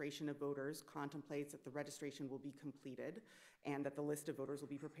registration of voters contemplates that the registration will be completed and that the list of voters will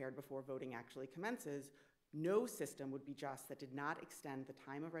be prepared before voting actually commences. No system would be just that did not extend the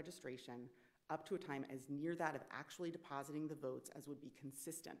time of registration up to a time as near that of actually depositing the votes as would be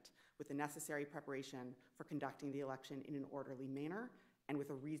consistent with the necessary preparation for conducting the election in an orderly manner and with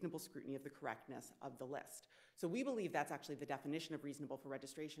a reasonable scrutiny of the correctness of the list. So we believe that's actually the definition of reasonable for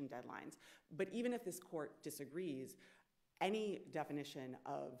registration deadlines. But even if this court disagrees, any definition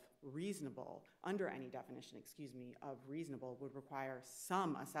of reasonable, under any definition, of reasonable would require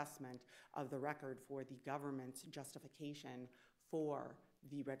some assessment of the record for the government's justification for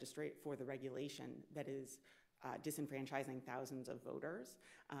the regulation that is disenfranchising thousands of voters.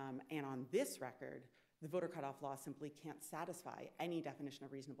 And on this record, the voter cutoff law simply can't satisfy any definition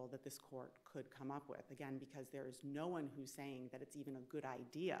of reasonable that this court could come up with. Again, because there is no one who's saying that it's even a good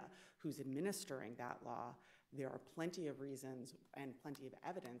idea who's administering that law. There are plenty of reasons and plenty of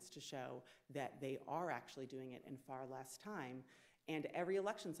evidence to show that they are actually doing it in far less time. And every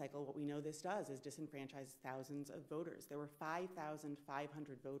election cycle, what we know this does is disenfranchise thousands of voters. There were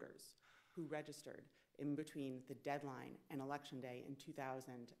 5,500 voters who registered in between the deadline and election day in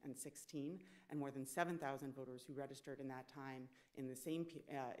 2016, and more than 7,000 voters who registered in that time in the same,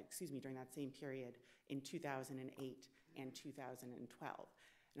 during that same period in 2008 and 2012.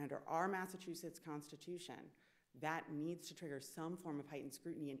 And under our Massachusetts Constitution, that needs to trigger some form of heightened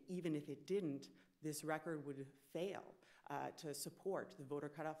scrutiny, and even if it didn't, this record would fail to support the voter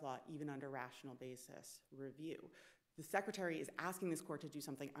cutoff law even under rational basis review. The Secretary is asking this court to do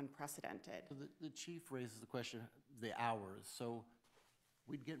something unprecedented. So the Chief raises the question, the hours. So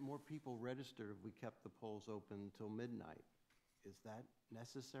we'd get more people registered if we kept the polls open until midnight. Is that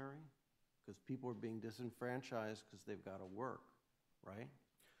necessary? Because people are being disenfranchised because they've got to work, right?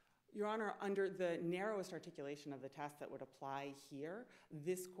 Your Honor, under the narrowest articulation of the test that would apply here,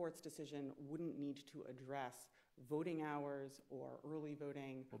 this court's decision wouldn't need to address voting hours or early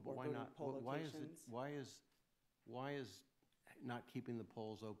voting or voting poll locations. Why is not keeping the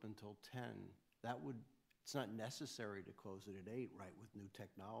polls open till 10? It's not necessary to close it at 8, right? With new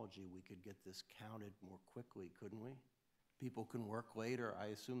technology, we could get this counted more quickly, couldn't we? People can work later. I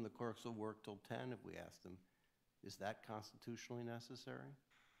assume the clerks will work till 10 if we ask them. Is that constitutionally necessary?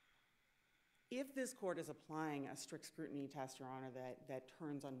 If this court is applying a strict scrutiny test, Your Honor, that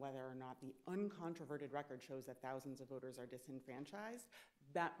turns on whether or not the uncontroverted record shows that thousands of voters are disenfranchised,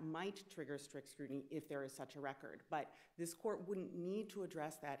 that might trigger strict scrutiny if there is such a record. But this court wouldn't need to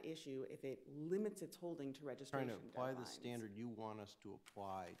address that issue if it limits its holding to registration Trying to apply deadlines. the standard you want us to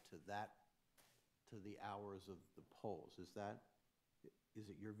apply to the hours of the polls. Is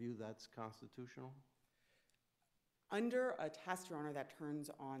it your view that's constitutional? Under a test, Your Honor, that turns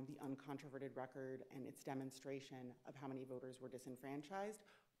on the uncontroverted record and its demonstration of how many voters were disenfranchised,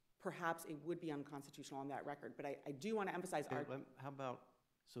 perhaps it would be unconstitutional on that record. But I do want to emphasize how about,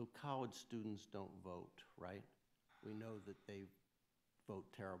 so college students don't vote, right? We know that they vote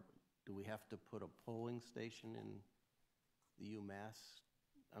terribly. Do we have to put a polling station in the UMass?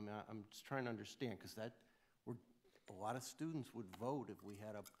 I mean, I'm just trying to understand, because a lot of students would vote if we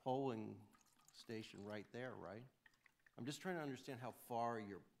had a polling station right there, right? I'm just trying to understand how far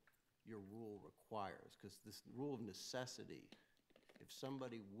your rule requires, because this rule of necessity, if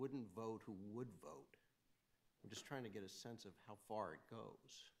somebody wouldn't vote who would vote, I'm just trying to get a sense of how far it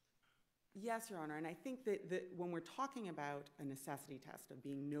goes. Yes, Your Honor, and I think that when we're talking about a necessity test of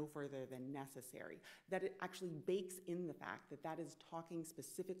being no further than necessary, that it actually bakes in the fact that that is talking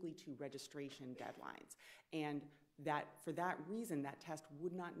specifically to registration deadlines, and that for that reason, that test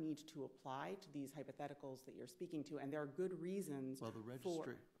would not need to apply to these hypotheticals that you're speaking to, and there are good reasons well,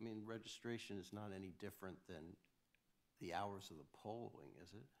 registration is not any different than the hours of the polling, is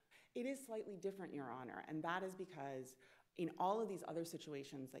it? It is slightly different, Your Honor, and that is because in all of these other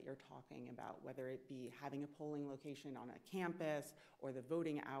situations that you're talking about, whether it be having a polling location on a campus or the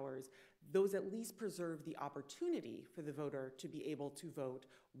voting hours, those at least preserve the opportunity for the voter to be able to vote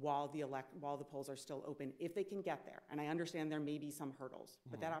while the polls are still open, if they can get there. And I understand there may be some hurdles,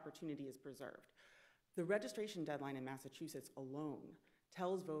 but that opportunity is preserved. The registration deadline in Massachusetts alone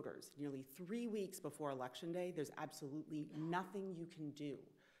tells voters nearly 3 weeks before Election Day, there's absolutely nothing you can do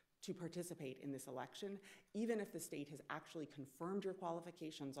to participate in this election, even if the state has actually confirmed your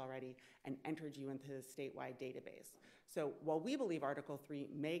qualifications already and entered you into the statewide database. So while we believe Article 3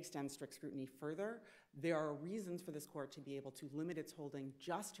 may extend strict scrutiny further, there are reasons for this court to be able to limit its holding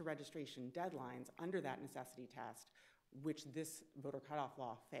just to registration deadlines under that necessity test, which this voter cutoff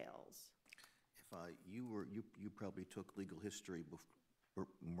law fails. If you probably took legal history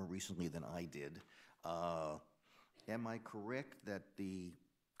more recently than I did. Am I correct that the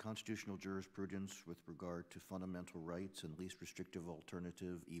constitutional jurisprudence with regard to fundamental rights and least restrictive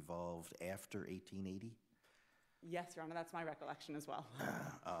alternative evolved after 1880? Yes, Your Honor, that's my recollection as well.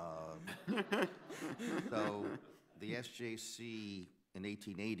 So the SJC in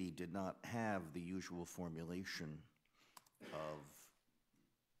 1880 did not have the usual formulation of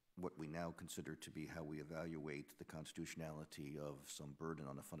what we now consider to be how we evaluate the constitutionality of some burden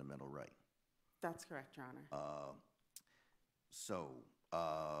on a fundamental right. That's correct, Your Honor.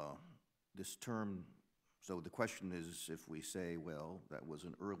 This term, so the question is, if we say, well, that was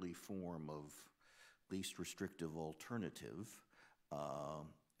an early form of least restrictive alternative,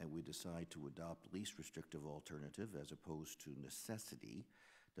 and we decide to adopt least restrictive alternative as opposed to necessity,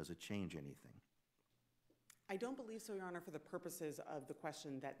 does it change anything? I don't believe so, Your Honor, for the purposes of the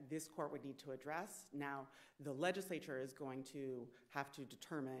question that this court would need to address. Now, the legislature is going to have to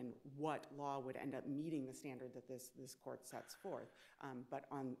determine what law would end up meeting the standard that this court sets forth. But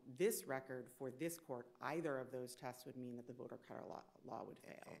on this record, for this court, either of those tests would mean that the voter cutoff law would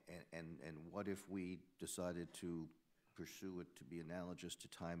fail. And what if we decided to pursue it to be analogous to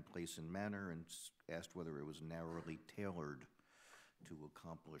time, place, and manner, and asked whether it was narrowly tailored to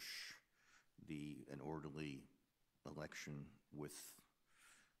accomplish an orderly election with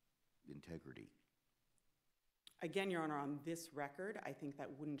integrity? Again, Your Honor, on this record, I think that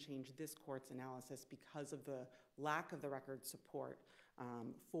wouldn't change this court's analysis because of the lack of the record support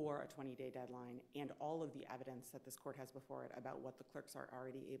for a 20-day deadline and all of the evidence that this court has before it about what the clerks are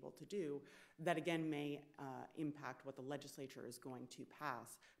already able to do. That, again, may impact what the legislature is going to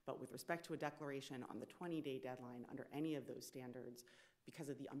pass. But with respect to a declaration on the 20-day deadline under any of those standards, because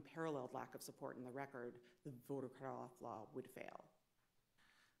of the unparalleled lack of support in the record, the voter cutoff law would fail.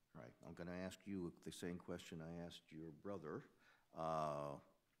 All right, I'm going to ask you the same question I asked your brother.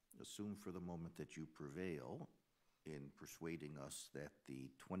 Assume for the moment that you prevail in persuading us that the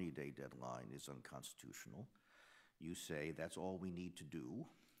 20-day deadline is unconstitutional. You say that's all we need to do,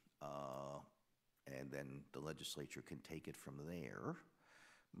 and then the legislature can take it from there.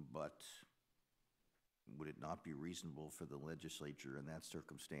 But would it not be reasonable for the legislature in that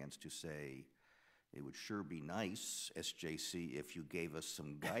circumstance to say, it would sure be nice, SJC, if you gave us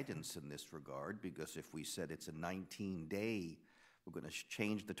some guidance in this regard, because if we said it's a 19-day, we're going to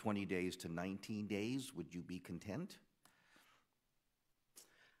change the 20 days to 19 days, would you be content?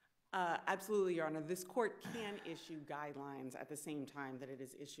 Absolutely, Your Honor. This court can issue guidelines at the same time that it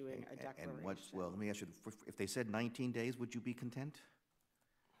is issuing a declaration. Well, let me ask you, if they said 19 days, would you be content?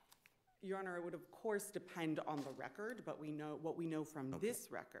 Your Honor, it would of course depend on the record, but what we know from this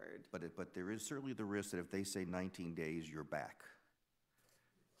record. But there is certainly the risk that if they say 19 days, you're back.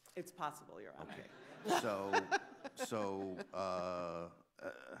 It's possible, Your Honor. Okay.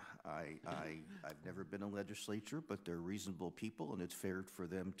 I've never been a legislature, but they're reasonable people, and it's fair for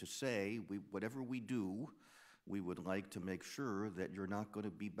them to say, whatever we do, we would like to make sure that you're not going to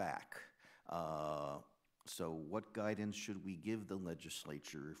be back. So what guidance should we give the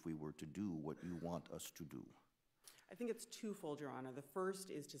legislature if we were to do what you want us to do? I think it's twofold, Your Honor. The first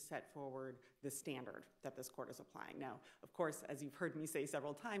is to set forward the standard that this court is applying. Now, of course, as you've heard me say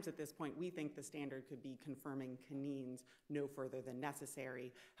several times at this point, we think the standard could be confirming canines no further than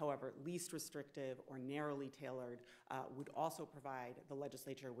necessary. However, least restrictive or narrowly tailored would also provide the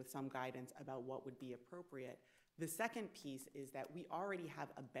legislature with some guidance about what would be appropriate. The second piece is that we already have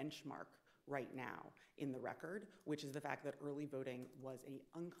a benchmark right now in the record, which is the fact that early voting was an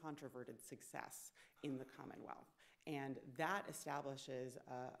uncontroverted success in the Commonwealth. And that establishes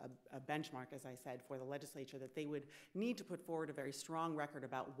a benchmark, as I said, for the legislature that they would need to put forward a very strong record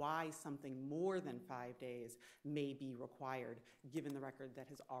about why something more than 5 days may be required, given the record that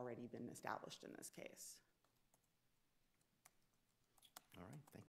has already been established in this case. All right, thank you.